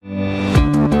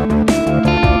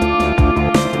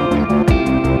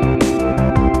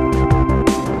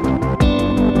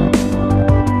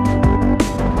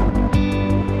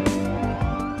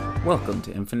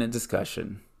Infinite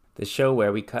Discussion, the show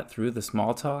where we cut through the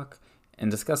small talk and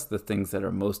discuss the things that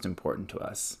are most important to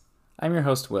us. I'm your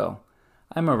host, Will.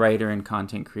 I'm a writer and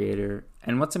content creator,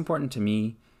 and what's important to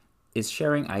me is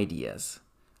sharing ideas.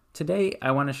 Today,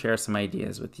 I want to share some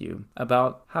ideas with you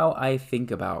about how I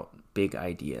think about big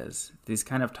ideas, these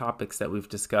kind of topics that we've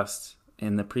discussed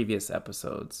in the previous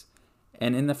episodes.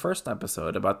 And in the first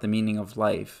episode about the meaning of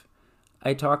life,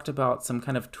 I talked about some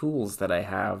kind of tools that I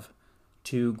have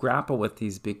to grapple with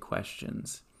these big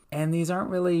questions. And these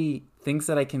aren't really things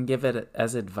that I can give it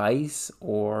as advice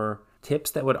or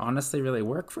tips that would honestly really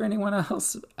work for anyone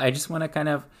else. I just want to kind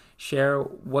of share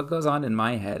what goes on in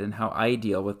my head and how I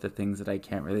deal with the things that I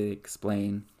can't really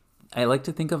explain. I like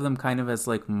to think of them kind of as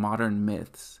like modern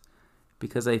myths,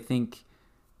 because I think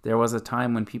there was a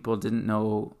time when people didn't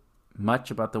know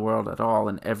much about the world at all,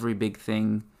 and every big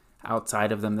thing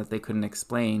outside of them that they couldn't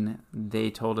explain, they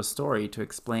told a story to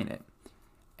explain it.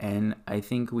 And I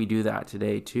think we do that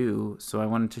today too, so I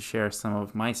wanted to share some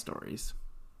of my stories.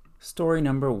 Story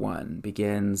number 1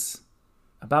 begins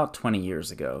about 20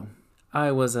 years ago.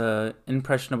 I was an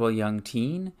impressionable young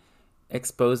teen,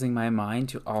 exposing my mind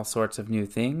to all sorts of new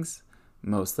things,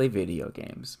 mostly video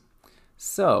games.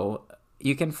 So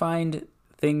you can find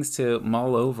things to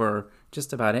mull over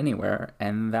just about anywhere,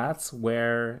 and that's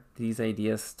where these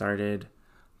ideas started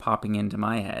popping into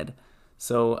my head.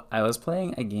 So I was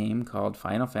playing a game called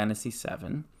Final Fantasy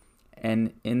VII,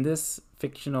 and in this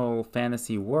fictional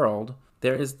fantasy world,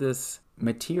 there is this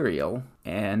material,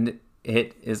 and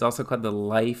it is also called the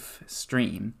life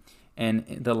stream. And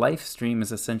the life stream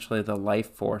is essentially the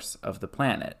life force of the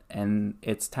planet, and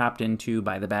it's tapped into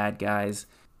by the bad guys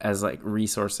as like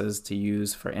resources to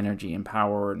use for energy and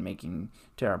power and making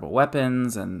terrible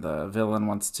weapons, and the villain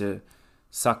wants to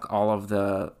suck all of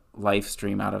the life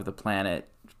stream out of the planet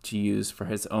to use for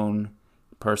his own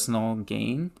personal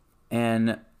gain.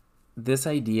 And this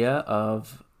idea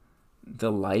of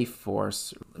the life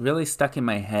force really stuck in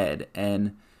my head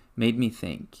and made me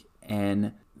think.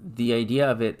 And the idea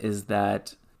of it is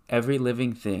that every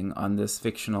living thing on this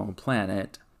fictional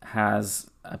planet has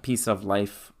a piece of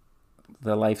life,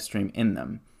 the life stream in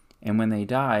them. And when they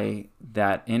die,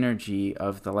 that energy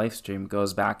of the life stream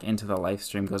goes back into the life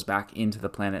stream, goes back into the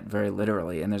planet very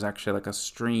literally. And there's actually like a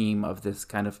stream of this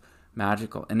kind of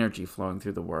magical energy flowing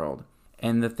through the world.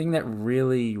 And the thing that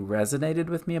really resonated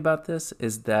with me about this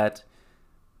is that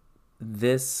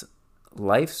this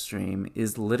life stream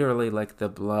is literally like the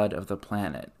blood of the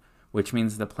planet, which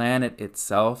means the planet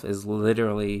itself is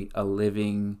literally a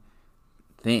living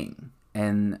thing.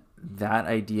 And that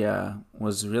idea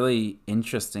was really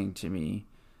interesting to me,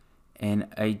 and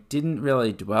I didn't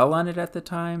really dwell on it at the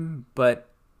time, but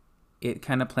it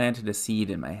kind of planted a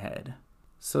seed in my head.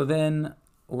 So then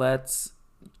let's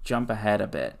jump ahead a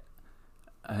bit.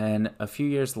 And a few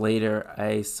years later,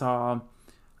 I saw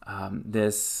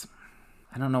this,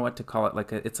 I don't know what to call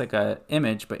it, it's like a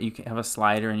image, but you can have a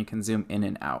slider and you can zoom in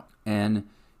and out. And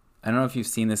I don't know if you've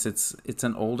seen this, it's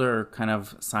an older kind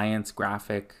of science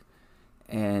graphic,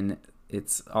 and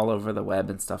it's all over the web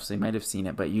and stuff, so you might have seen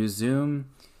it. But you zoom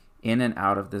in and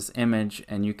out of this image,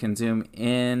 and you can zoom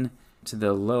in to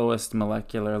the lowest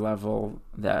molecular level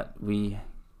that we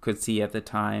could see at the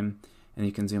time, and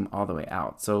you can zoom all the way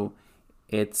out. So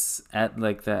it's at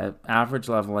like the average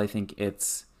level. I think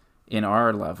it's in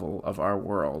our level of our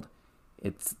world.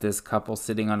 It's this couple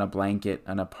sitting on a blanket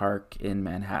in a park in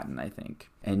Manhattan, I think.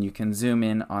 And you can zoom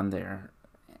in on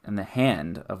the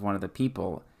hand of one of the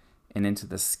people, and into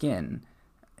the skin,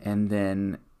 and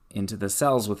then into the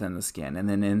cells within the skin, and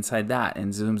then inside that,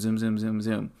 and zoom, zoom, zoom, zoom,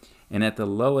 zoom. And at the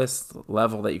lowest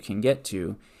level that you can get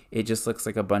to, it just looks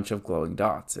like a bunch of glowing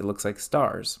dots. It looks like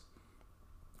stars.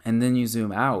 And then you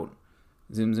zoom out,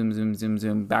 zoom, zoom, zoom, zoom,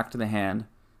 zoom, back to the hand,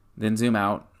 then zoom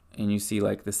out, and you see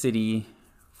like the city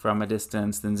from a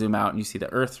distance, then zoom out, and you see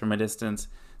the Earth from a distance,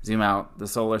 zoom out, the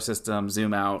solar system,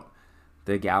 zoom out,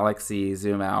 the galaxy,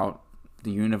 zoom out, the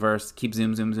universe, keep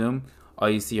zoom, zoom, zoom. All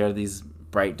you see are these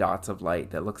bright dots of light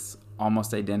that looks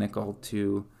almost identical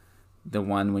to the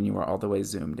one when you were all the way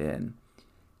zoomed in.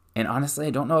 And honestly, I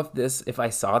don't know if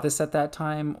I saw this at that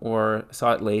time or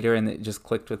saw it later and it just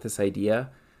clicked with this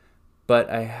idea, but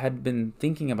I had been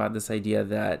thinking about this idea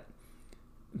that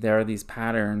there are these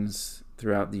patterns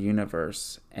throughout the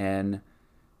universe, and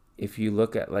if you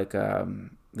look at like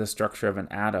the structure of an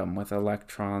atom with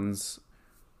electrons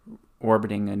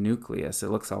orbiting a nucleus, it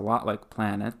looks a lot like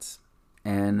planets.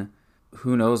 And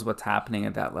who knows what's happening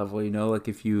at that level? Like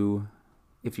if you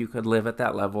could live at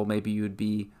that level, maybe you'd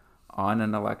be on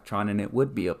an electron and it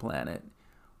would be a planet,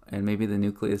 and maybe the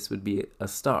nucleus would be a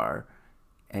star.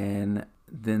 And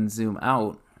then zoom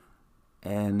out,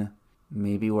 and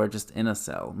Maybe we're just in a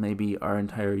cell. Maybe our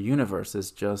entire universe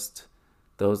is just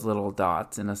those little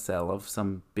dots in a cell of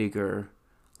some bigger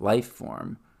life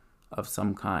form of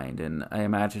some kind. And I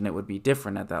imagine it would be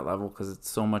different at that level because it's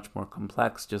so much more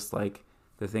complex, just like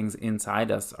the things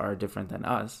inside us are different than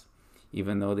us.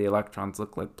 Even though the electrons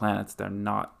look like planets, they're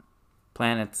not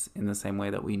planets in the same way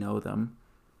that we know them.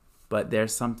 But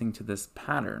there's something to this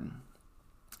pattern.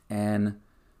 And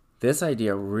this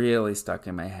idea really stuck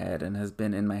in my head and has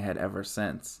been in my head ever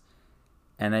since.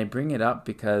 And I bring it up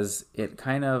because it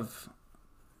kind of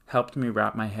helped me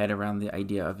wrap my head around the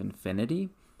idea of infinity.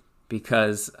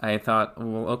 Because I thought,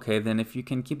 well, okay, then if you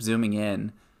can keep zooming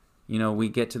in, we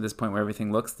get to this point where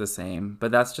everything looks the same.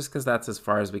 But that's just because that's as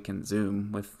far as we can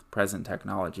zoom with present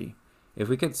technology. If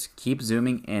we could keep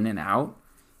zooming in and out,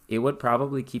 it would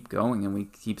probably keep going and we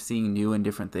keep seeing new and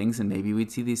different things. And maybe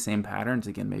we'd see these same patterns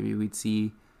again. Maybe we'd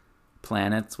see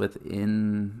planets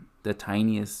within the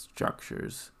tiniest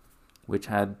structures, which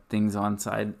had things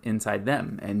inside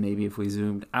them. And maybe if we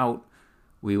zoomed out,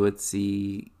 we would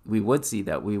see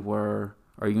that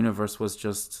our universe was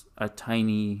just a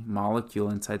tiny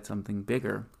molecule inside something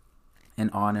bigger,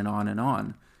 and on and on and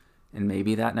on. And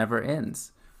maybe that never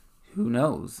ends. Who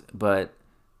knows? But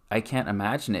I can't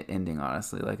imagine it ending,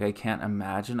 honestly. Like, I can't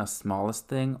imagine a smallest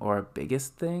thing or a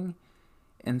biggest thing.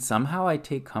 And somehow I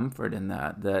take comfort in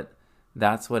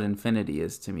that's what infinity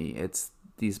is to me. It's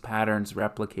these patterns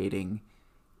replicating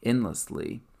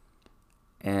endlessly.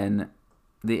 And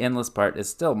the endless part is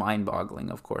still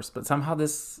mind-boggling, of course, but somehow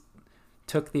this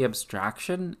took the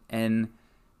abstraction and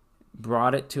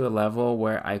brought it to a level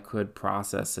where I could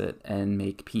process it and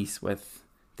make peace with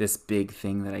this big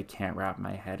thing that I can't wrap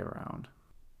my head around.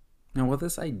 Now, while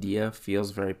this idea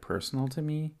feels very personal to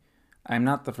me, I'm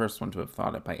not the first one to have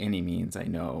thought it by any means. I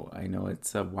know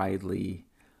it's a widely,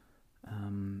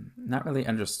 not really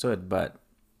understood, but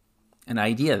an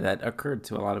idea that occurred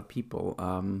to a lot of people.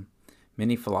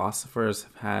 Many philosophers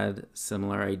have had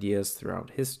similar ideas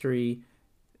throughout history.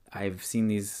 I've seen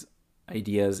these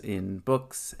ideas in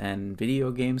books and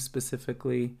video games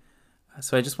specifically.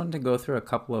 So I just wanted to go through a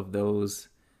couple of those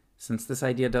since this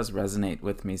idea does resonate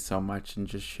with me so much and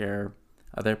just share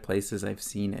other places I've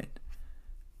seen it.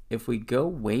 If we go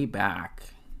way back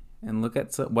and look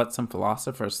at what some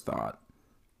philosophers thought,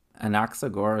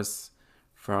 Anaxagoras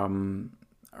from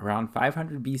around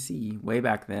 500 BC, way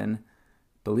back then,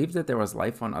 believed that there was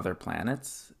life on other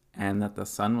planets and that the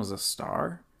sun was a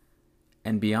star.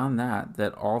 And beyond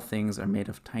that all things are made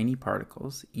of tiny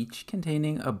particles, each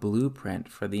containing a blueprint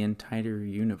for the entire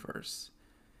universe.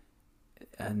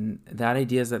 And that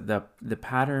idea is that the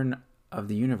pattern of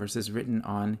the universe is written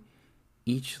on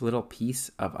each little piece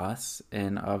of us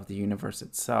and of the universe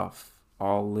itself,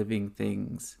 all living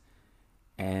things,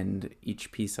 and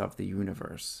each piece of the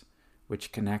universe,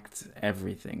 which connects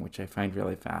everything, which I find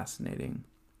really fascinating.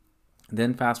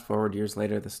 Then fast forward years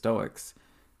later, the Stoics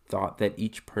thought that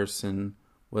each person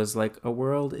was like a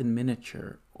world in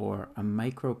miniature or a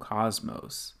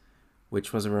microcosmos,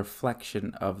 which was a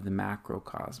reflection of the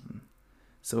macrocosm.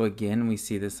 So again, we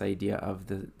see this idea of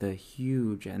the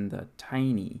huge and the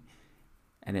tiny,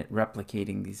 and it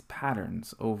replicating these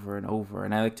patterns over and over.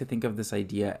 And I like to think of this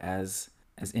idea as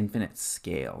infinite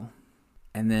scale.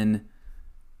 And then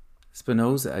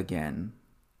Spinoza again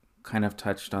kind of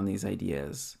touched on these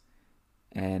ideas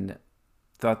and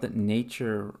thought that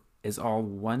nature is all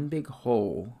one big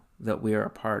whole that we are a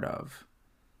part of.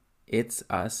 It's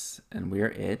us and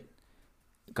we're it.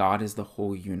 God is the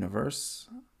whole universe.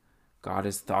 God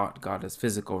is thought. God is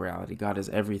physical reality. God is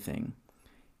everything.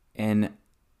 And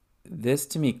this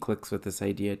to me clicks with this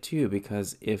idea too,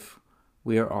 because if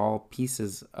we are all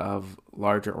pieces of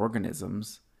larger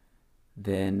organisms,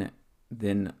 then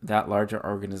that larger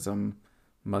organism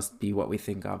must be what we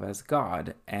think of as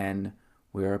God, and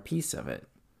we're a piece of it.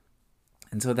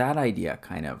 And so that idea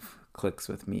kind of clicks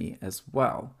with me as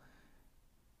well.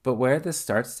 But where this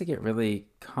starts to get really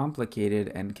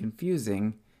complicated and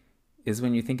confusing is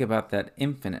when you think about that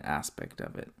infinite aspect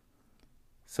of it.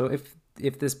 So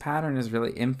if this pattern is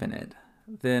really infinite,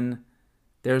 then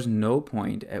there's no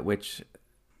point at which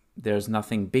there's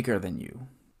nothing bigger than you.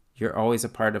 You're always a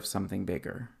part of something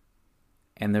bigger.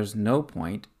 And there's no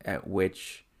point at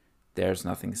which there's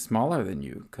nothing smaller than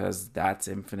you, because that's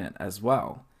infinite as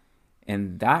well.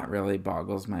 And that really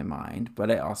boggles my mind,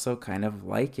 but I also kind of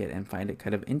like it and find it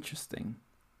kind of interesting.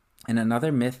 And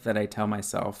another myth that I tell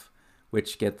myself,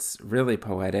 which gets really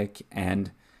poetic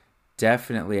and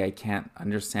definitely I can't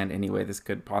understand any way this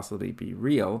could possibly be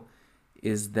real,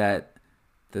 is that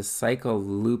the cycle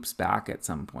loops back at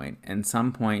some point. And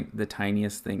some point, the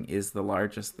tiniest thing is the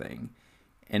largest thing.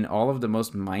 And all of the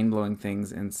most mind-blowing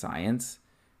things in science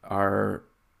are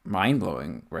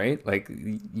mind-blowing, right? Like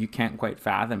you can't quite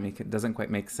fathom it. It doesn't quite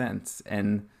make sense.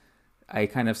 And I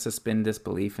kind of suspend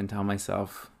disbelief and tell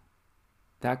myself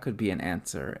that could be an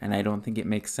answer. And I don't think it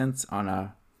makes sense on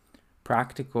a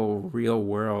practical, real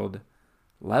world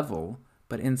level,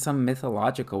 but in some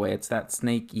mythological way, it's that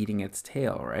snake eating its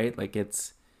tail, right? Like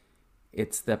it's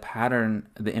the pattern,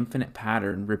 the infinite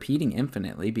pattern, repeating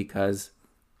infinitely because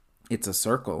it's a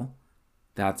circle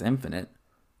that's infinite,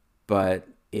 but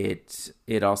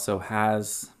it also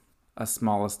has a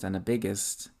smallest and a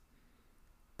biggest,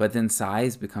 but then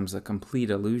size becomes a complete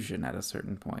illusion at a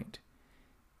certain point.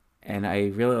 And I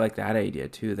really like that idea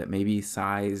too, that maybe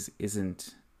size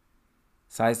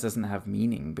doesn't have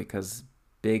meaning because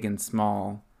big and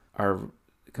small are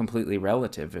completely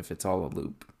relative if it's all a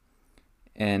loop.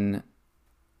 And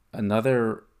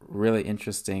another really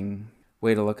interesting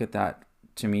way to look at that,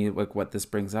 to me, like what this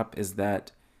brings up, is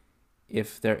that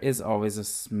if there is always a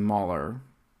smaller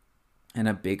and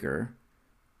a bigger,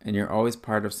 and you're always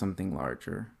part of something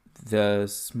larger, the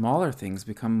smaller things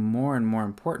become more and more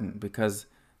important because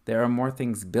there are more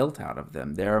things built out of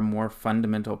them. There are more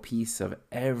fundamental piece of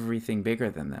everything bigger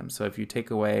than them. So if you take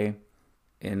away,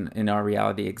 in our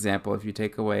reality example, if you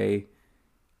take away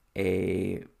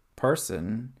a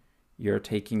person, you're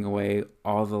taking away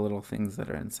all the little things that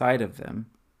are inside of them.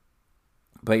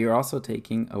 But you're also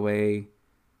taking away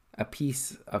a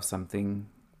piece of something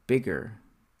bigger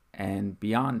and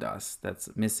beyond us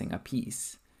that's missing a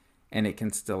piece. And it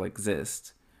can still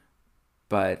exist.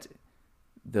 But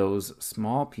those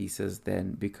small pieces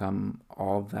then become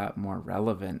all that more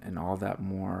relevant and all that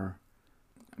more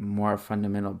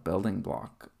fundamental building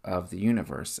block of the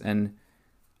universe. And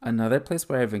another place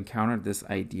where I've encountered this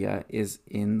idea is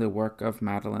in the work of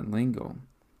Madeleine L'Engle,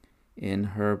 in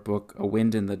her book A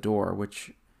Wind in the Door,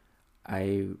 which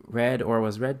I read, or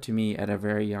was read to me, at a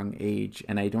very young age.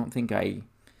 And I don't think I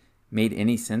made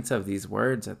any sense of these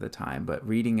words at the time, but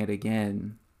reading it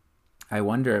again, I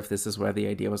wonder if this is where the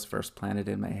idea was first planted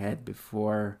in my head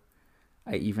before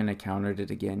I even encountered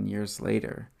it again years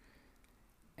later.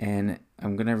 And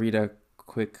I'm going to read a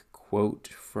quick quote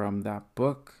from that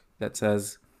book that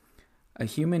says, "A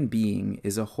human being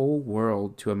is a whole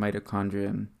world to a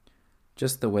mitochondrion,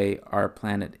 just the way our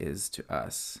planet is to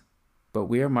us. But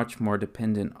we are much more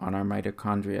dependent on our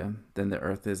mitochondria than the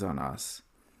Earth is on us.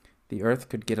 The Earth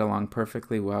could get along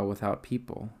perfectly well without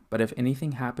people, but if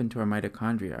anything happened to our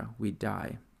mitochondria, we'd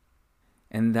die."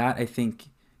 And that, I think,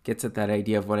 gets at that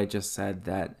idea of what I just said,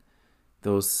 that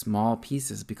those small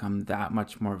pieces become that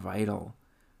much more vital,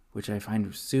 which I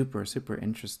find super, super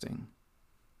interesting.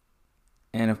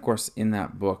 And of course, in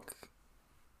that book,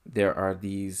 there are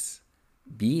these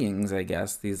beings, I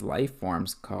guess, these life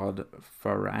forms called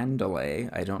farandulae.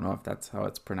 I don't know if that's how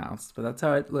it's pronounced, but that's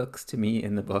how it looks to me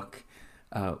in the book,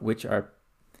 which are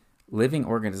living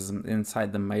organisms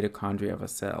inside the mitochondria of a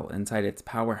cell, inside its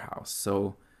powerhouse.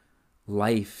 So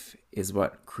life is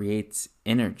what creates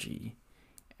energy.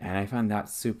 And I find that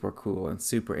super cool and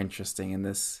super interesting in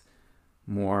this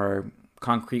more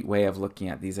concrete way of looking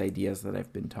at these ideas that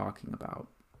I've been talking about.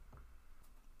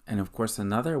 And of course,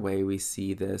 another way we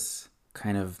see this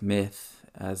kind of myth,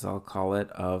 as I'll call it,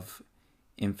 of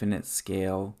infinite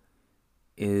scale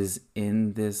is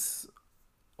in this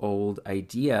old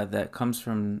idea that comes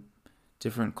from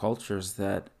different cultures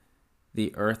that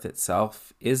the earth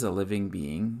itself is a living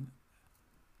being.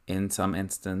 In some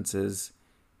instances,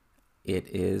 it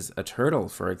is a turtle,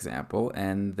 for example,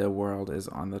 and the world is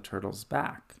on the turtle's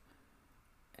back.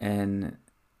 And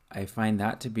I find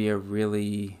that to be a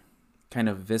really kind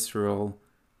of visceral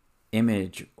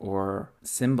image or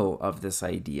symbol of this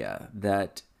idea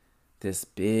that this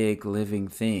big living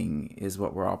thing is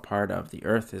what we're all part of. The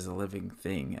earth is a living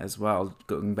thing as well,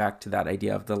 going back to that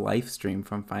idea of the life stream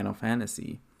from Final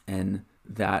Fantasy. And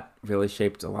that really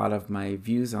shaped a lot of my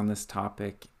views on this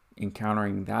topic,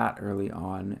 encountering that early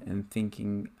on and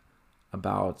thinking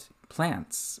about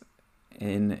plants.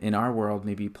 In our world,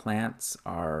 maybe plants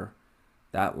are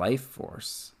that life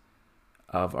force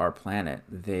of our planet.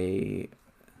 They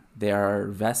are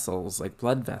vessels, like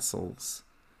blood vessels,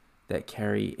 that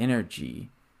carry energy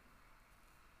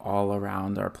all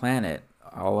around our planet,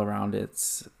 all around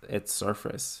its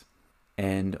surface.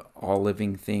 And all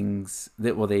living things,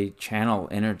 they channel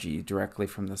energy directly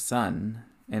from the sun,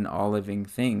 and all living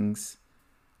things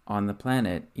on the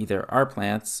planet either are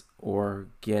plants or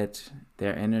get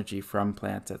their energy from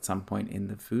plants at some point in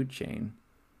the food chain.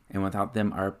 And without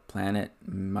them, our planet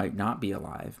might not be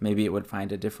alive. Maybe it would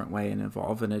find a different way and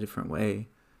evolve in a different way.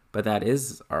 But that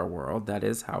is our world. That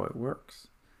is how it works,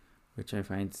 which I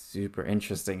find super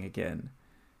interesting again.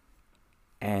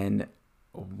 And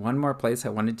one more place I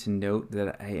wanted to note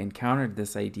that I encountered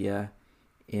this idea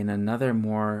in another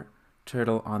more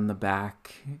turtle on the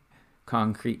back,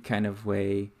 concrete kind of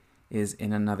way is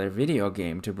in another video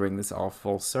game to bring this all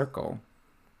full circle,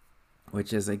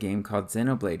 which is a game called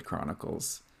Xenoblade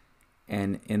Chronicles.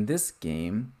 And in this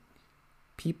game,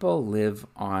 people live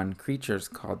on creatures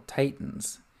called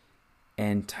titans.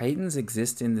 And titans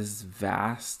exist in this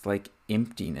vast,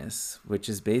 emptiness, which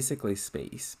is basically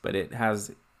space, but it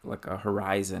has a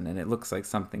horizon and it looks like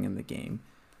something in the game.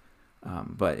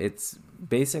 But it's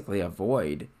basically a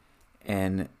void.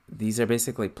 And these are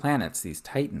basically planets, these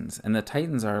titans. And the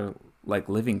titans are like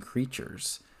living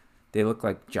creatures. They look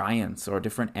like giants or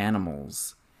different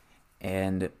animals.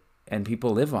 And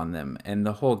people live on them. And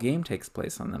the whole game takes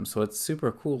place on them. So it's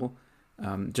super cool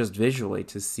just visually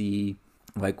to see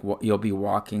you'll be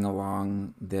walking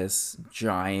along this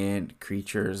giant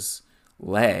creature's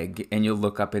leg and you'll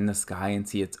look up in the sky and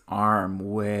see its arm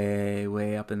way,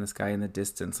 way up in the sky in the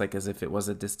distance, as if it was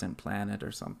a distant planet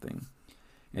or something.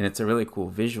 And it's a really cool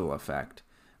visual effect.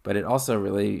 But it also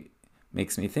really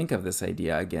makes me think of this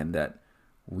idea again that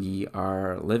we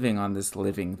are living on this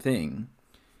living thing,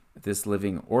 this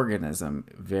living organism,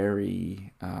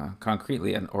 very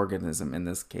concretely an organism in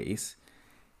this case.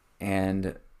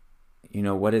 And,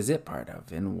 what is it part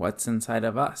of and what's inside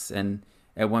of us? And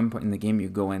at one point in the game, you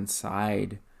go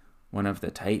inside one of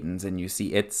the titans and you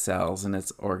see its cells and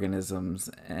its organisms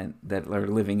and that are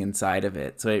living inside of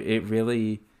it. So it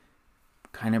really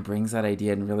kind of brings that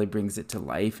idea and really brings it to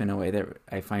life in a way that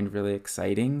I find really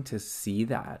exciting to see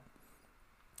that.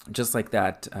 Just like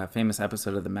that famous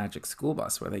episode of the Magic School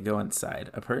Bus where they go inside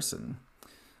a person.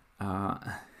 And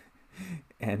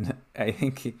I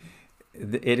think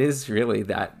it is really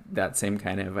that same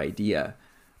kind of idea.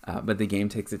 But the game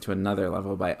takes it to another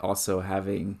level by also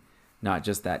having not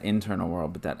just that internal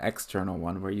world, but that external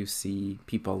one where you see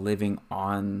people living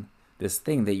on this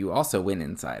thing that you also went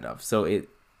inside of. So it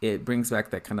brings back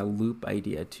that kind of loop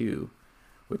idea too,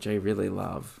 which I really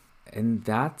love. And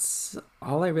that's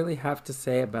all I really have to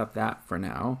say about that for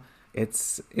now.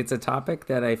 It's a topic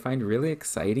that I find really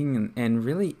exciting and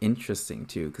really interesting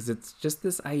too, because it's just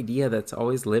this idea that's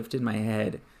always lived in my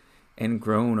head and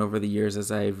grown over the years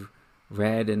as I've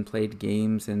read and played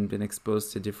games and been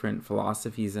exposed to different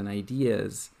philosophies and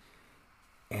ideas.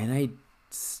 And I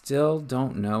still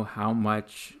don't know how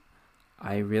much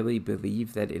I really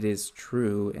believe that it is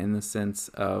true in the sense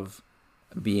of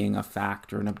being a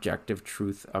fact or an objective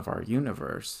truth of our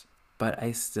universe. But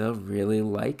I still really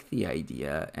like the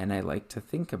idea and I like to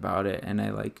think about it and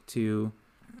I like to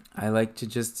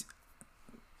just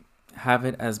have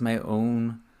it as my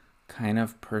own kind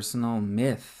of personal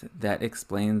myth that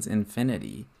explains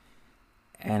infinity.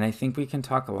 And I think we can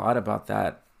talk a lot about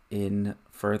that in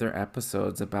further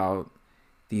episodes about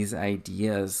these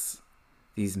ideas,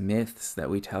 these myths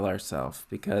that we tell ourselves,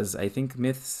 because I think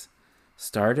myths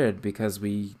started because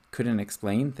we couldn't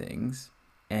explain things.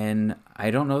 And I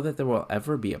don't know that there will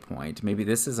ever be a point. Maybe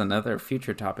this is another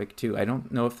future topic too. I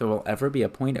don't know if there will ever be a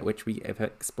point at which we have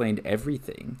explained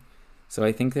everything. So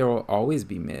I think there will always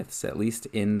be myths, at least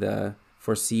in the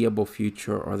foreseeable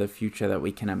future or the future that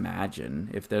we can imagine.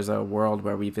 If there's a world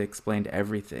where we've explained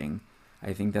everything,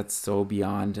 I think that's so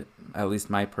beyond at least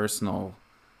my personal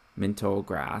mental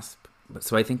grasp.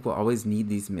 So I think we'll always need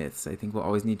these myths. I think we'll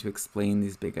always need to explain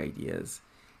these big ideas.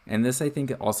 And this, I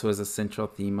think, also is a central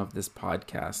theme of this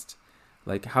podcast.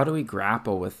 How do we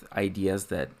grapple with ideas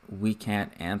that we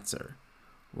can't answer?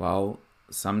 Well,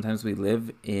 sometimes we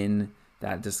live in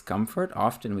that discomfort.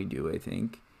 Often we do, I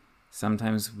think.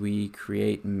 Sometimes we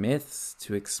create myths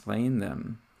to explain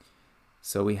them.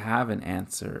 So we have an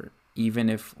answer, even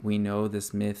if we know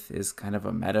this myth is kind of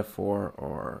a metaphor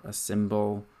or a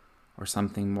symbol or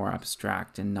something more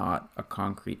abstract and not a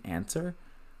concrete answer.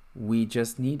 We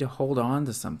just need to hold on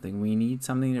to something. We need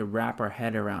something to wrap our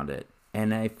head around it.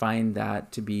 And I find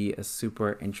that to be a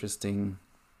super interesting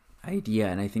idea.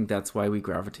 And I think that's why we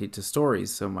gravitate to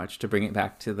stories so much, to bring it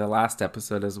back to the last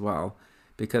episode as well,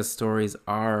 because stories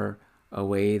are a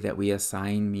way that we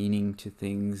assign meaning to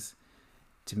things,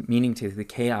 meaning to the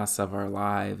chaos of our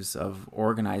lives, of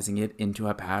organizing it into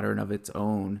a pattern of its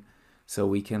own, so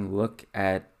we can look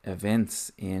at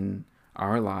events in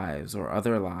our lives or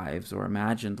other lives or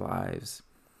imagined lives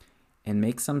and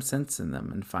make some sense in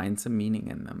them and find some meaning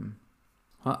in them.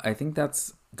 Well, I think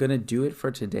that's going to do it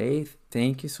for today.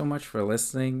 Thank you so much for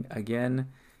listening. Again,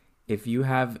 if you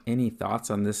have any thoughts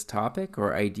on this topic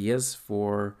or ideas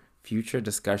for future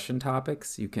discussion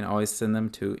topics, you can always send them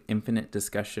to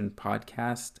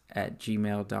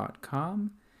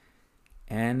infinitediscussionpodcast@gmail.com.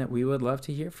 And we would love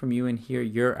to hear from you and hear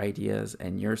your ideas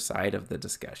and your side of the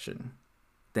discussion.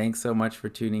 Thanks so much for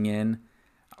tuning in.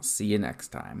 I'll see you next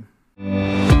time.